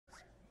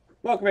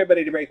Welcome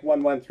everybody to break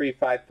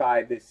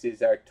 11355. This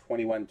is our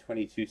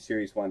 21-22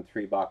 Series 1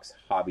 3-box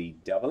hobby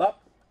double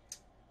up.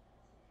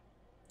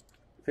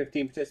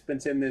 15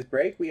 participants in this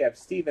break. We have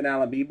Stephen,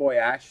 Alan B-Boy,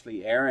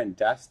 Ashley, Aaron,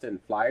 Dustin,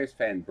 Flyers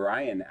fan,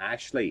 Brian,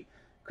 Ashley,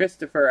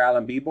 Christopher,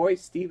 Alan B-Boy,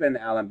 Stephen,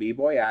 Alan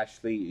B-Boy,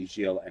 Ashley,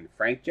 Gilles, and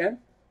Frank Jen.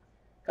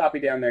 Copy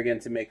down there again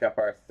to make up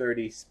our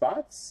 30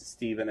 spots.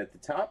 Stephen at the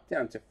top,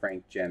 down to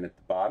Frank Jen at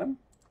the bottom.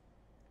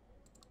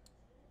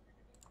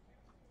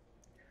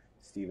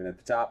 Stephen at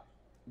the top,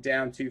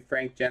 down to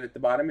Frank Jen at the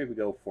bottom. Here we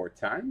go 4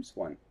 times.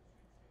 1,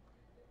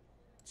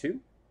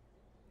 2,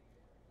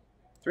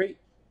 3,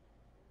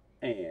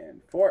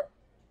 and 4.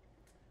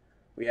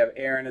 We have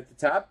Aaron at the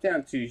top,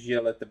 down to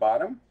Gilles at the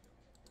bottom.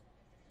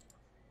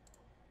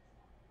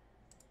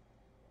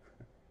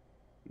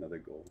 Another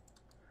goal.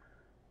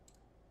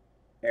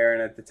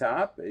 Aaron at the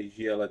top,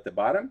 Gilles at the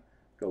bottom.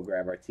 Go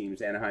grab our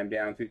teams. Anaheim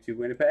down through to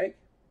Winnipeg.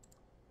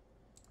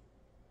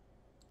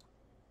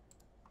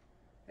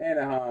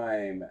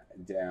 Anaheim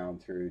down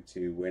through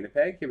to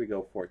Winnipeg. Here we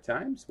go 4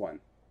 times. 1,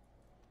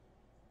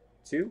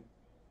 2,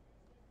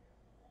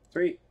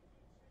 3,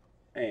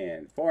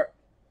 and 4.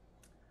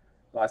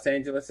 Los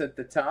Angeles at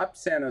the top,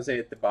 San Jose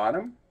at the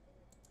bottom.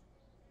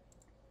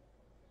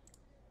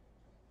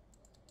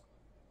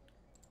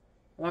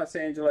 Los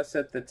Angeles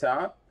at the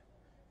top,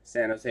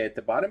 San Jose at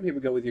the bottom. Here we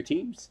go with your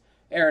teams.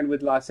 Aaron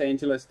with Los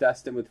Angeles,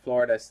 Dustin with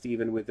Florida,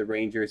 Stephen with the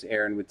Rangers,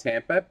 Aaron with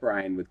Tampa,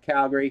 Brian with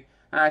Calgary,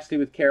 Ashley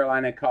with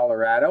Carolina,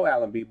 Colorado,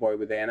 Alan B-Boy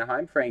with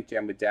Anaheim, Frank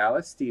Jen with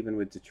Dallas, Stephen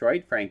with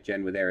Detroit, Frank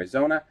Jen with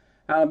Arizona,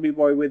 Alan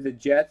B-Boy with the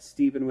Jets,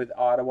 Stephen with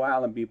Ottawa,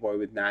 Alan B-Boy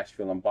with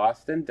Nashville and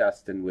Boston,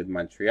 Dustin with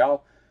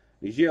Montreal,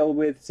 Gilles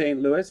with St.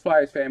 Louis,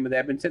 Flyers fan with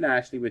Edmonton,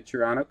 Ashley with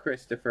Toronto,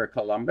 Christopher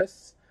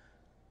Columbus,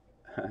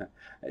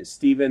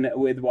 Stephen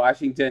with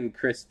Washington,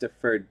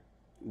 Christopher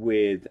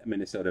with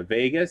Minnesota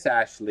Vegas,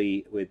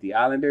 Ashley with the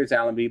Islanders,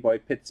 Alan B-Boy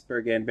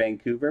Pittsburgh and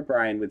Vancouver,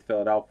 Brian with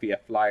Philadelphia,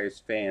 Flyers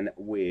fan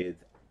with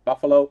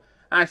Buffalo,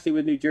 Ashley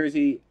with New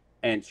Jersey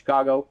and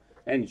Chicago,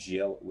 and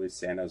Gilles with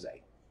San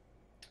Jose.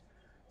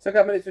 So a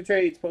couple minutes for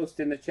trades. Post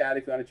in the chat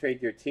if you want to trade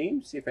your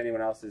team. See if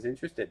anyone else is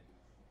interested.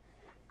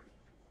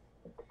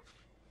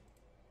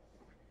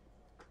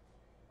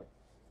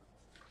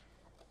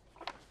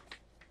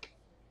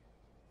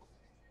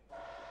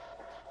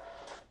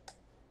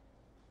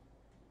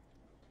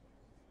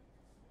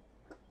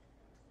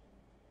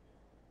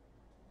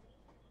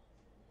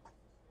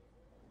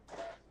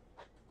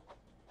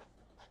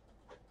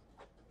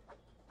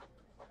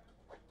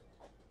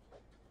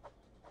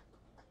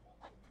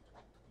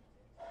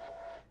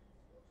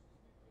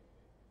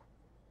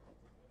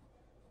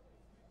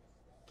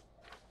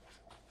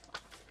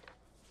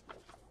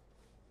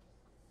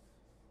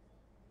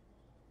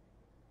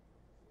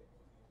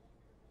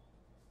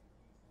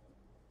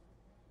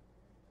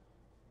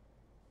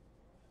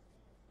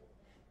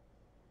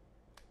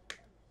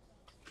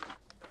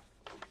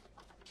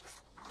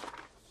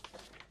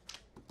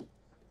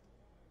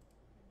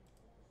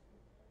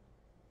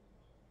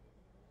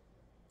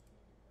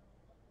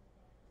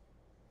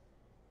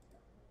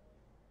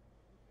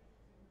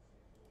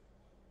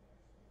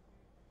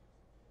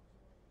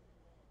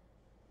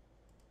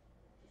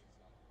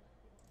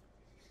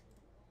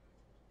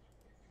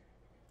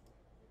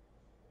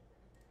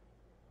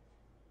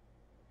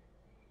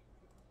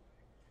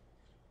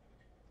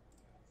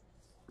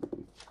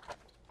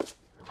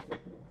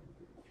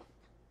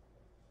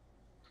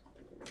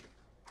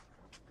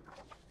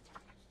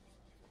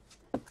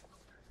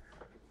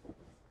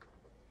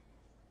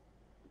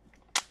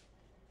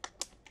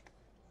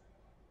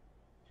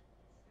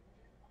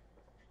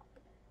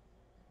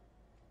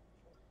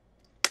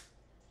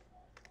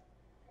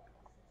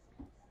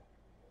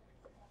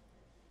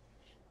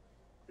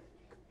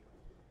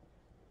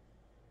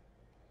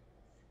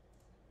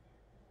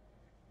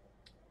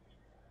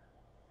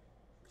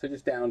 So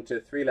just down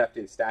to 3 left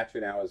in stature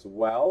now as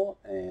well,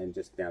 and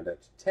just down to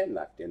 10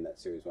 left in that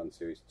Series 1,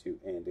 Series 2,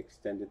 and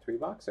Extended 3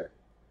 boxer.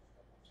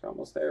 So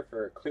almost there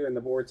for clearing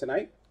the board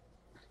tonight.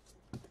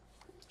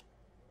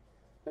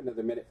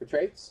 Another minute for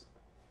trades.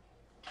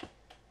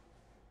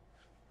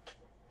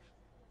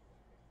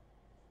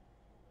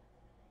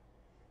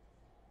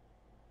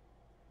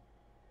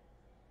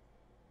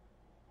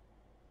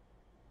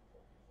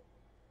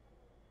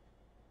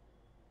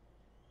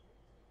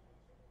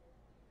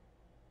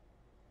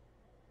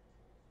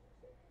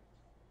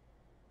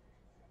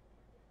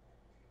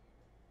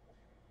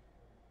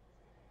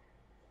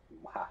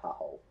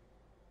 Wow.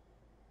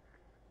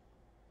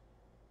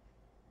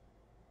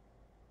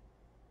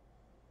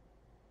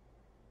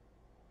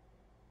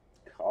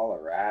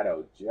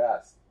 Colorado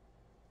just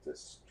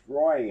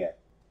destroying it.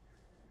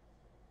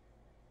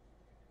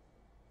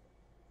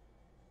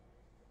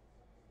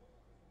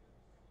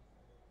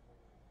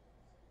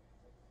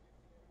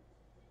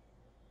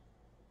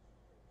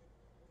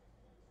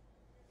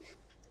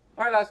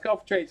 All right, last call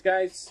for trades,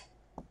 guys.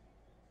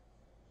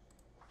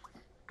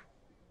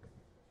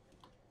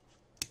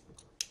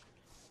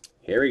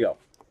 Here we go.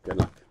 Good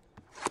luck.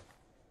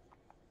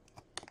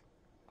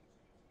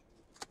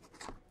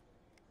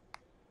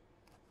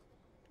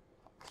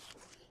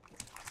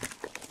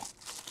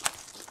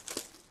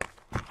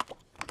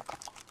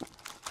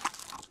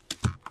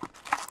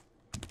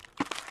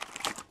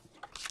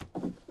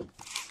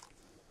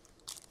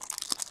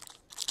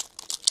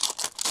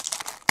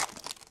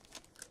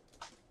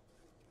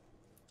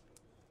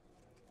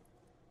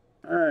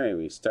 Alright,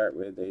 we start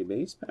with a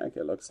base pack,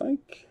 it looks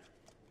like.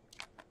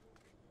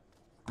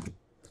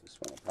 This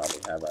one will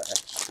probably have our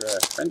extra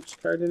French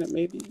card in it,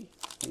 maybe.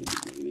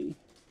 Maybe.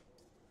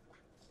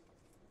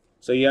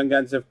 So Young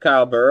Guns of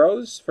Kyle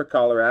Burrows for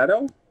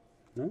Colorado.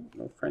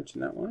 No French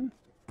in that one.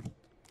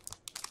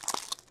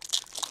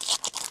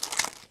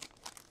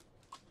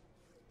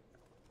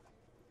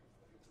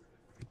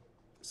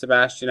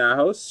 Sebastian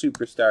Aho,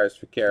 Superstars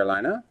for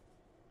Carolina.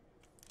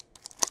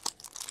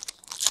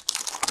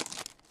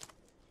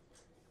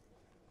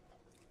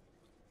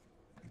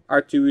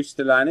 Arttu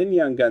Ruotsalainen,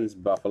 Young Guns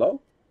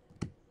Buffalo.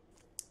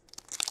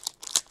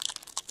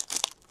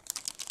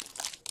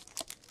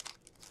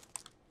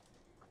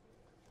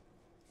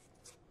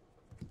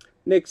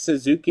 Nick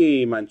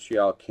Suzuki,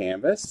 Montreal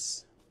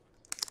Canvas.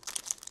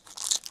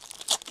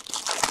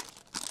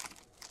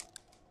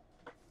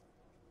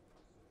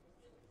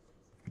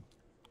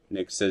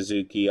 Nick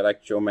Suzuki,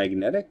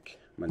 Electromagnetic,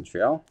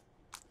 Montreal.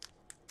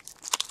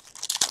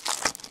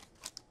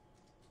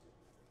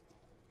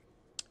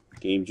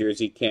 Game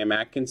jersey, Cam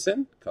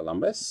Atkinson,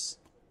 Columbus.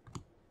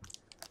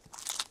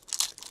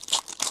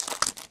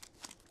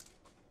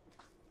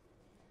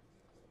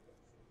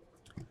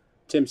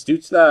 Tim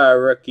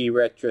Stützle, rookie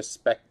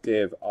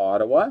retrospective,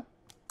 Ottawa.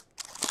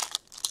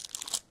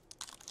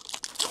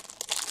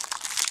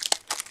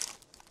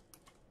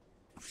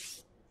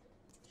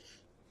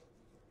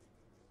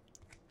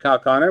 Kyle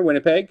Connor,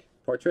 Winnipeg,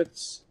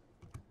 portraits.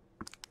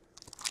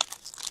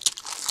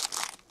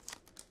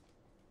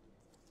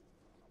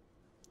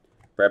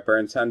 Brett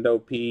Burns,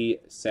 Hundo P,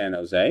 San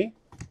Jose.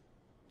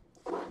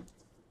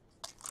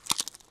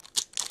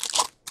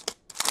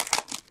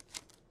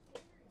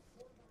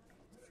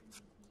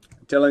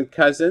 Dylan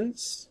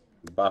Cousins,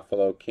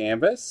 Buffalo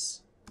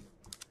Canvas.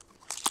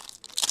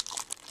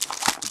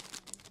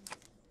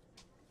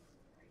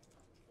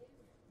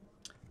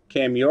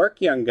 Cam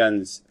York, Young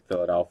Guns,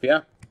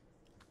 Philadelphia.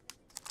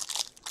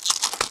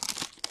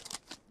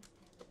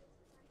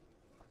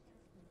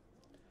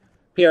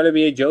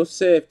 Pierre-Olivier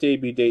Joseph,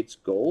 debut dates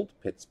gold,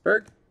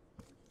 Pittsburgh.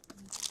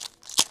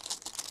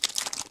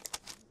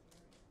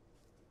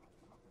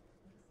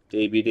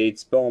 Debut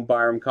dates Bowen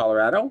Byram,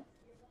 Colorado.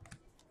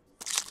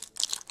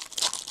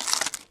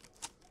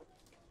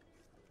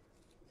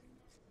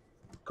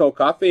 Cole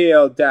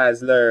Caulfield,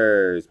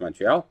 Dazzlers,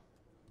 Montreal.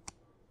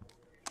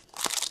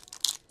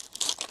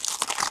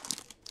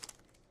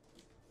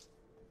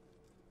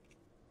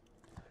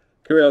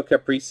 Kirill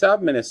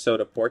Kaprizov,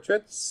 Minnesota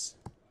Portraits.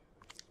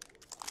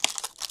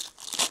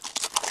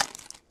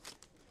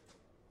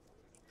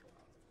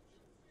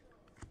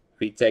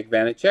 Vitek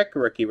Vanacek,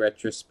 rookie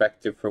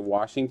retrospective for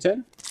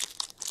Washington.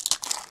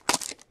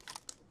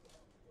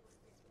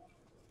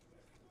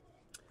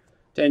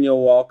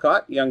 Daniel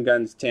Walcott, Young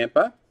Guns,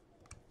 Tampa.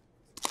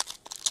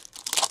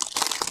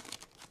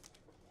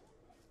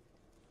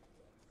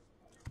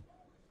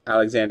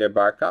 Alexander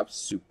Barkov,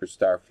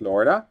 Superstar,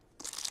 Florida.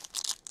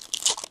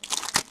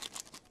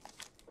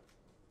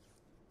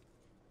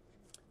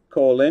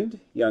 Coland,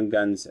 Young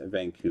Guns,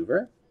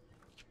 Vancouver.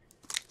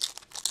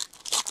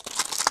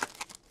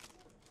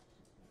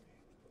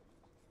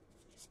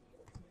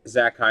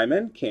 Zach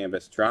Hyman,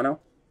 Canvas, Toronto.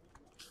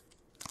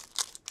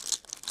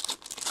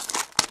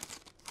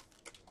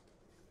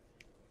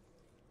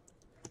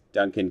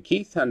 Duncan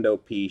Keith,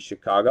 Hundo P,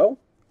 Chicago.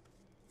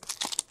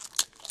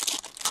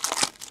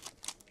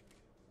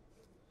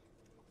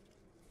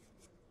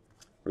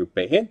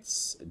 Rupe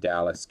Hintz,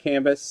 Dallas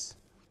Canvas.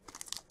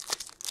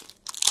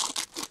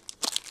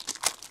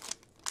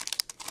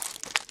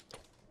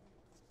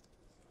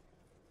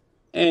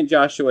 And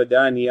Joshua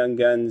Dunn, Young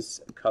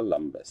Guns,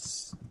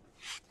 Columbus.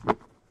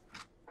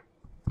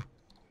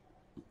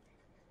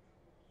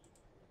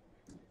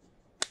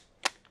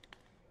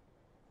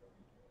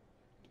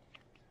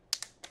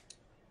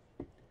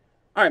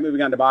 All right,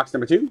 moving on to box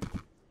number 2.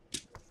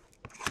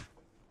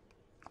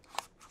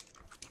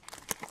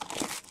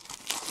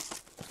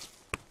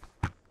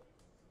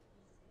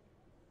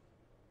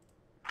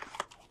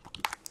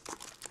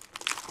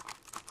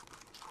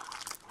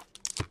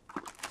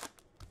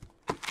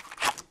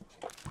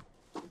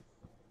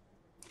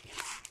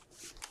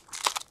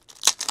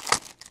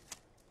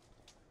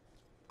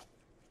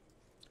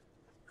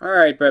 All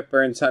right, Brett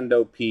Burns,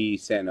 Hundo P,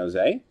 San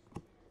Jose.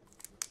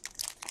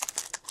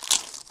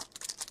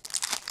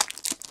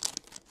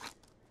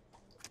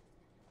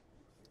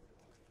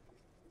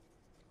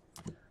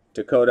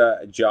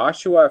 Dakota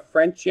Joshua,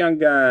 French Young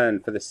Gun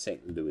for the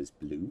St. Louis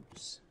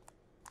Blues.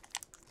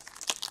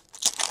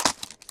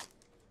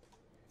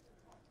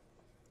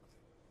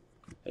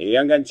 A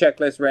Young Gun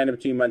checklist random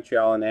between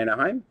Montreal and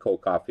Anaheim. Cole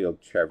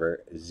Caulfield,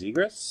 Trevor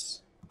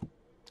Zegras.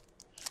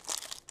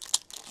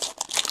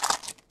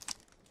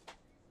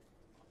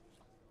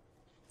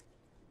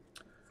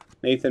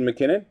 Nathan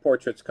McKinnon,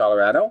 Portraits,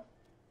 Colorado.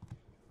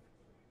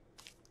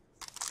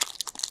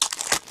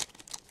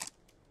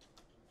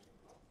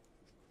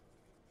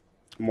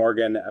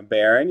 Morgan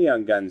Barron,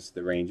 Young Guns,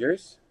 the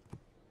Rangers.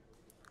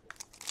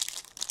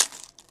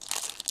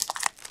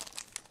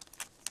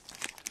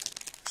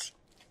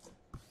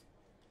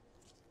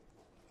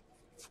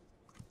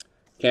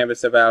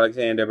 Canvas of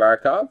Alexander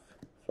Barkov,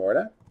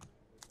 Florida.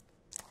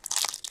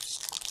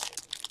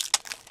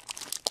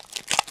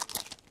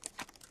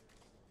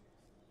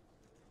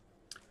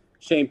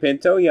 Shane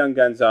Pinto, Young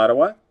Guns,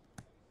 Ottawa.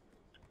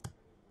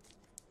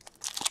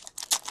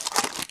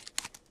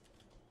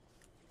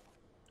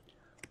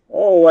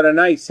 Oh, what a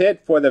nice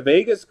hit for the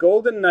Vegas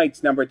Golden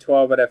Knights, number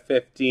 12 out of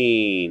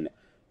 15.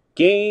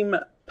 Game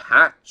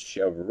patch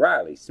of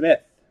Riley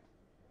Smith.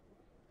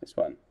 This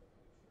one.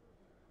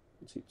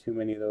 Don't see too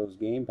many of those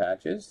game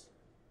patches.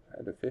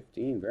 Out of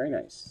 15, very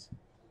nice.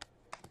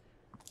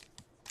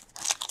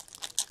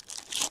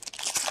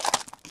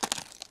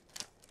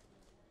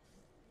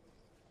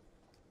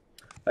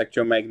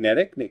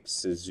 Electromagnetic, Nick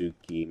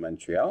Suzuki,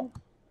 Montreal.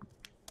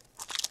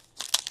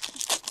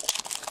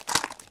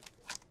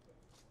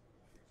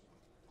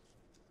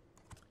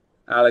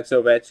 Alex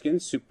Ovechkin,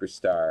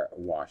 Superstar,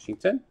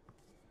 Washington.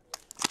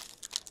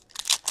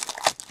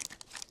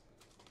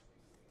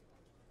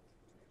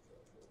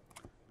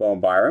 Bowen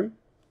Byram,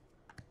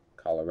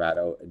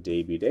 Colorado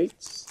debut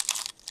dates.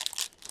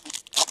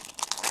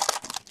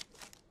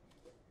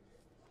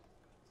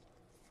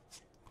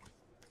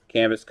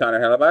 Canvas Connor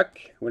Hellebuck,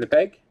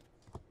 Winnipeg.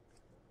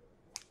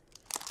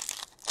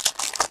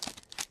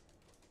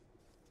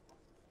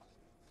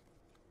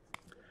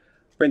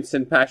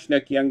 Princeton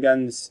Pashnuk, Young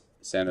Guns,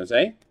 San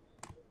Jose.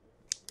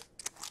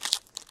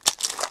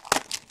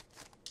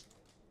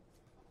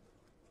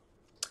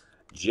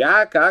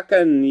 Jack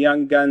Akin,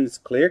 Young Guns,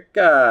 clear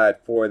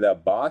cut for the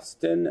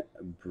Boston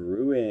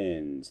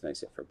Bruins.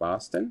 Nice hit for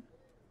Boston.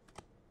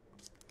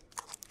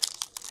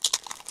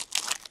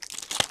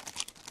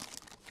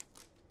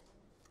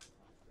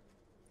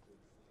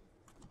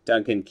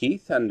 Duncan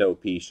Keith, Hundo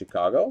P,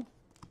 Chicago.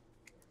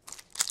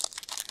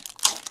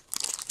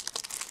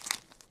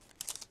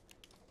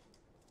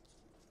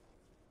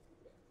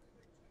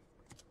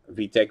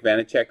 Vitek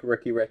Vanacek,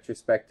 rookie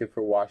retrospective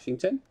for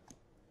Washington.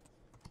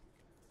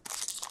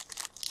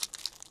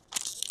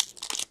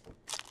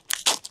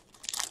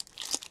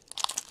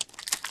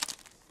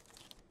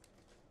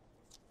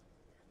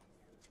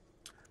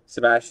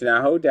 Sebastian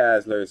Aho,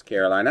 Dazzlers,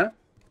 Carolina.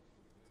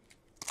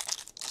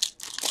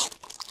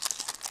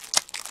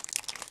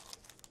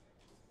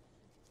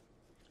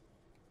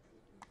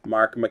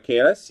 Mark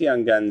Michaelis,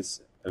 Young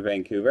Guns,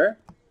 Vancouver.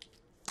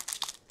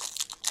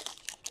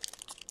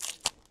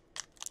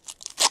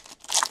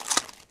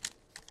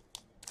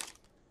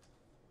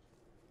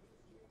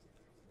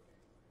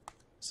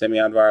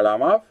 Semyon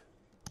Varlamov,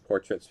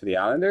 portraits for the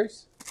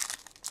Islanders.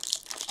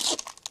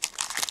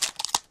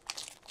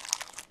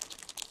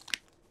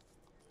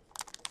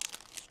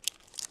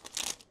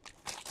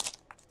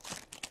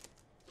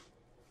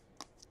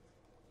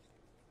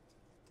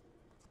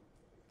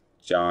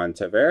 John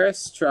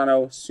Tavares,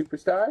 Toronto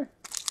Superstar.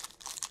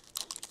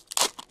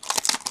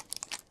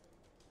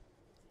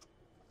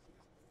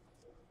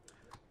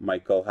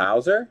 Michael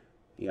Hauser,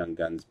 Young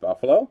Guns,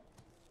 Buffalo.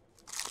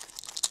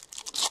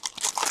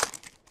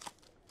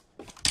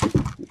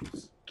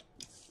 Oops.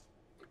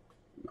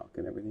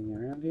 Knocking everything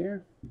around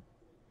here.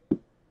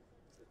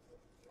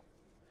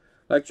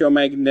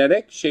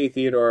 Electromagnetic, Shea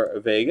Theodore,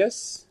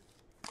 Vegas.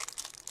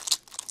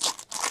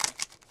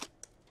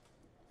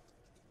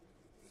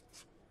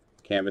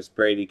 Canvas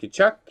Brady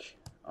Tkachuk,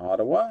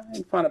 Ottawa.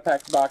 And final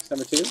pack box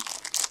number 2.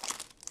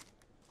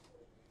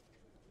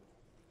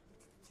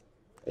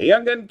 A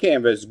Young Gun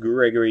Canvas,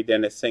 Gregory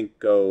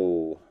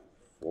Denisenko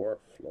for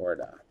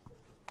Florida.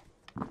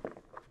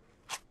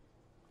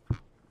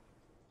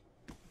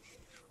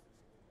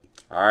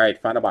 All right,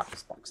 final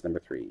box, box number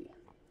 3.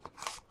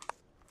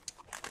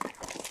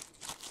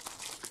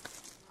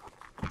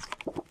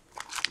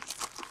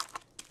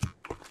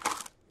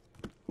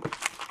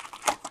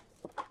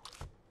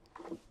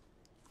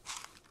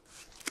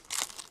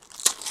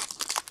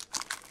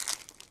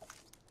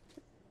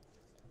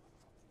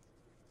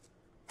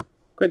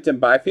 Quinton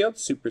Byfield,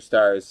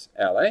 Superstars,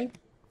 LA.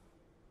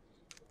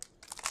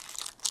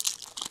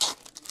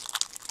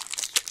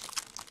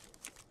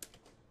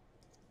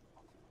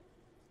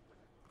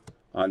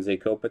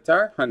 Anze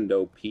Kopitar,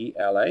 Hundo P,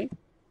 LA.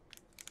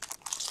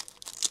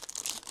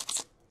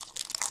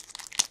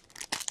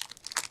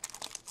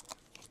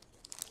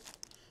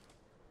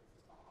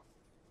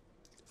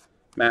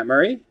 Matt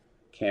Murray,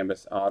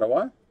 Canvas,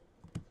 Ottawa.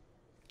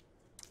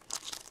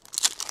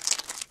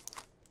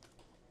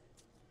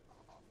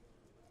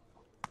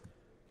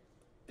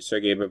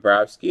 Sergei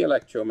Bobrovsky,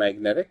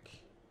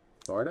 Electromagnetic,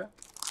 Florida.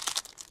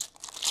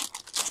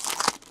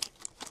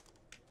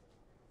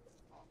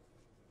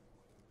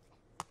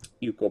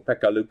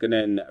 Ukko-Pekka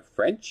Luukkonen,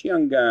 French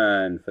Young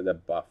Gun for the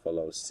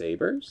Buffalo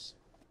Sabres.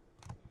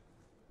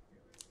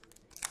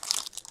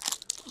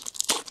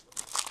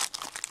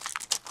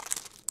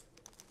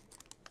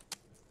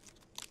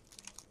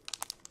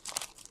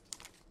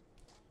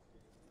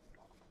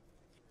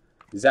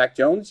 Zach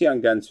Jones, Young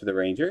Guns for the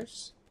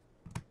Rangers.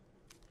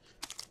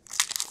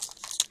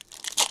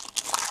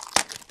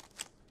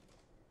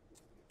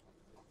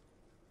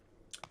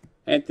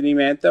 Anthony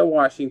Mantha,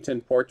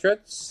 Washington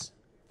Portraits.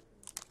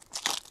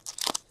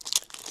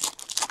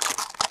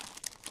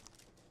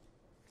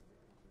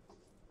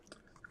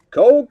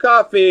 Cole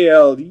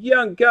Caulfield,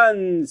 Young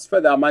Guns for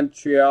the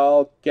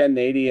Montreal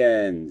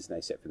Canadiens.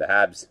 Nice hit for the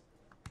Habs.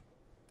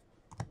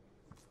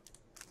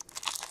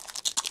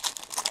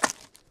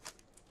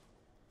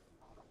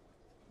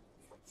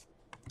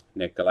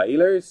 Nikolai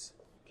Ehlers,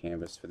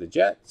 canvas for the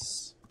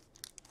Jets.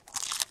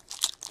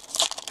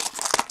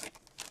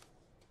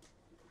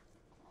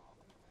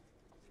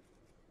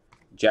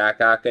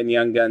 Jack Akin,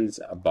 Young Guns,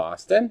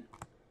 Boston.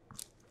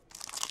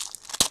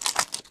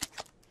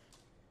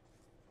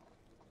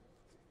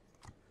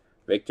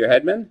 Victor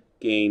Hedman,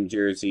 game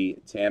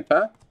jersey,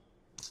 Tampa.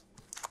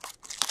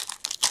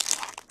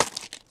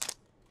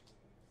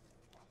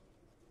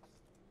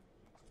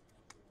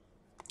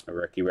 A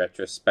rookie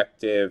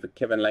retrospective,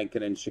 Kevin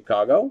Lankin in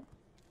Chicago.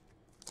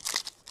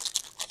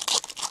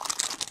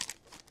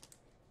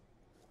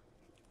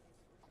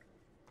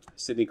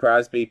 Sidney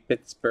Crosby,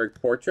 Pittsburgh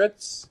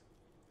Portraits.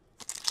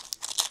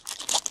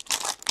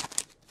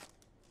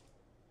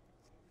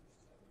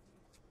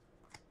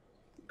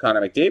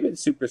 Connor McDavid,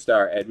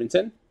 Superstar,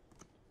 Edmonton.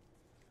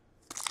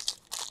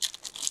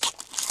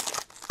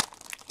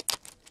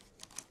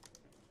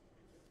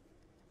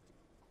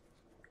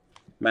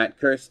 Matt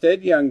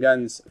Kirsted, Young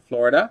Guns,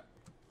 Florida.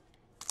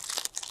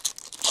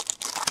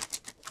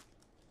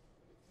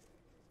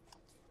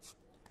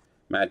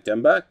 Matt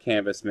Dumba,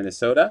 Canvas,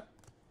 Minnesota.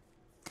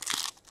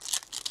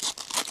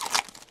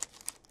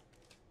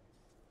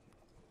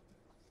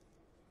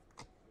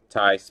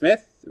 Ty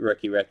Smith,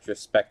 rookie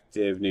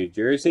retrospective, New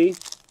Jersey.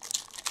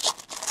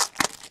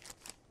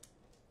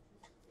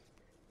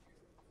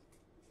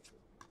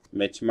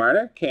 Mitch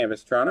Marner,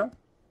 Canvas, Toronto.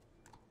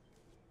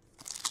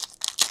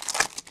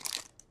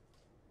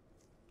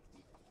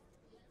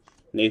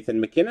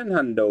 Nathan McKinnon,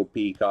 Hundo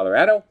P,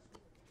 Colorado.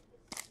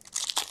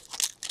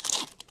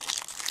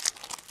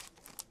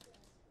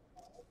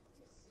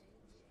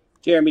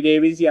 Jeremy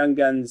Davies, Young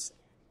Guns,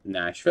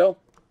 Nashville.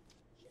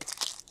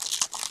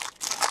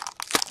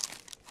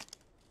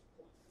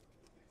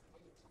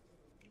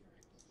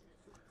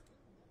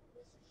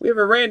 We have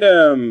a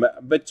random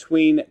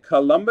between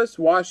Columbus,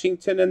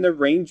 Washington, and the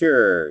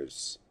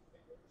Rangers.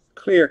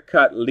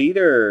 Clear-cut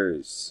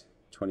leaders.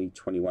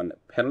 2021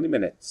 penalty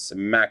minutes.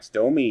 Max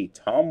Domi,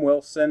 Tom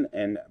Wilson,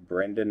 and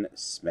Brendan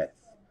Smith.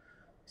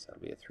 So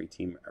that'll be a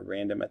 3-team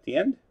random at the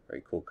end.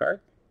 Very cool card.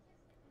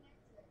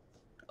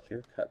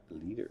 Clear-cut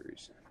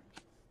leaders.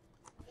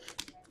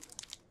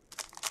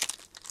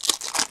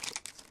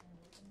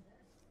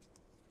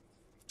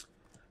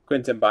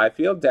 Quinton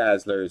Byfield,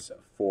 Dazzlers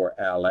for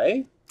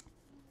LA.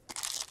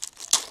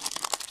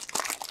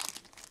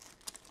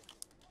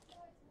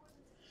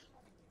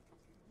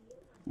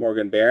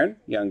 Morgan Barron,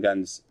 Young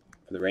Guns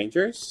for the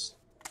Rangers.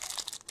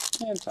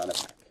 And sign it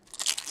back.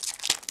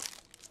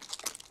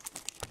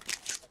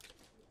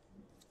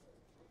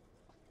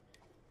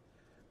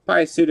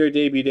 Pie Suter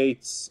debut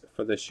dates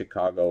for the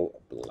Chicago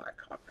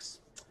Blackhawks.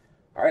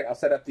 All right, I'll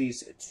set up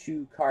these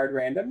 2 card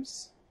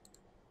randoms.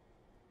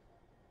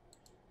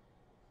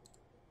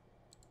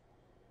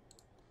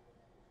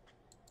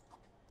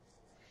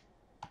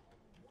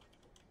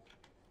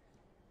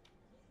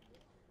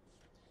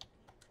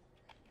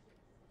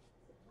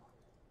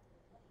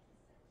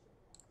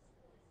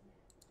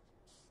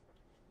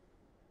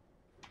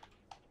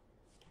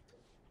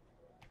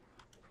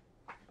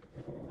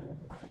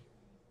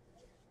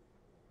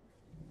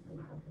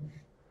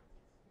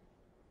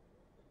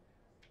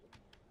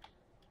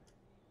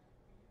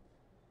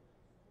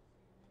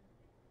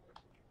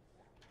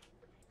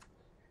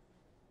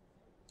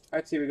 All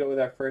right, so here we go with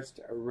our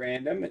first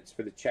random. It's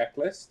for the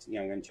checklist,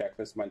 Young Gun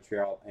checklist,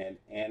 Montreal and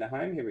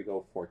Anaheim. Here we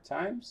go 4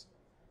 times.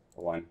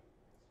 1,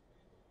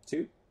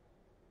 2,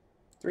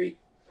 3,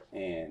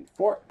 and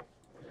 4.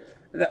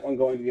 That one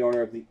going to the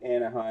owner of the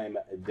Anaheim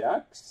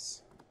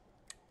Ducks.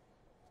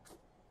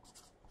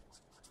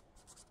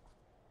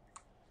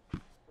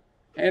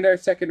 And our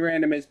second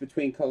random is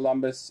between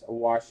Columbus,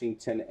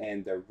 Washington,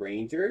 and the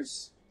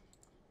Rangers.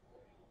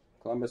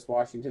 Columbus,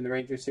 Washington, the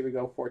Rangers. Here we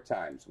go 4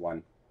 times.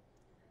 1,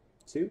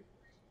 2,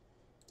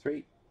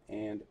 3,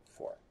 and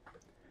 4.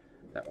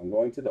 That one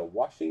going to the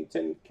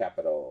Washington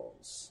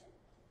Capitals.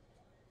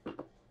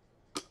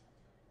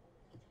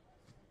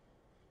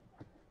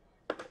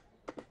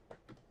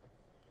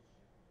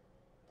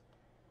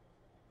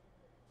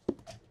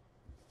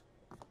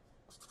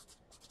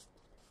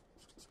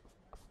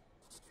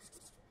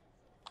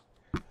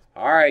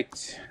 All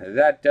right,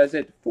 that does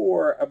it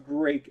for a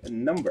break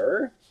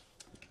number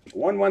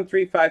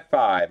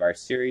 11355, our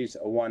Series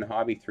 1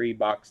 Hobby 3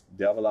 box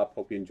double up.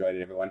 Hope you enjoyed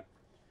it, everyone.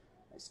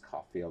 Nice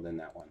Caulfield in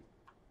that one.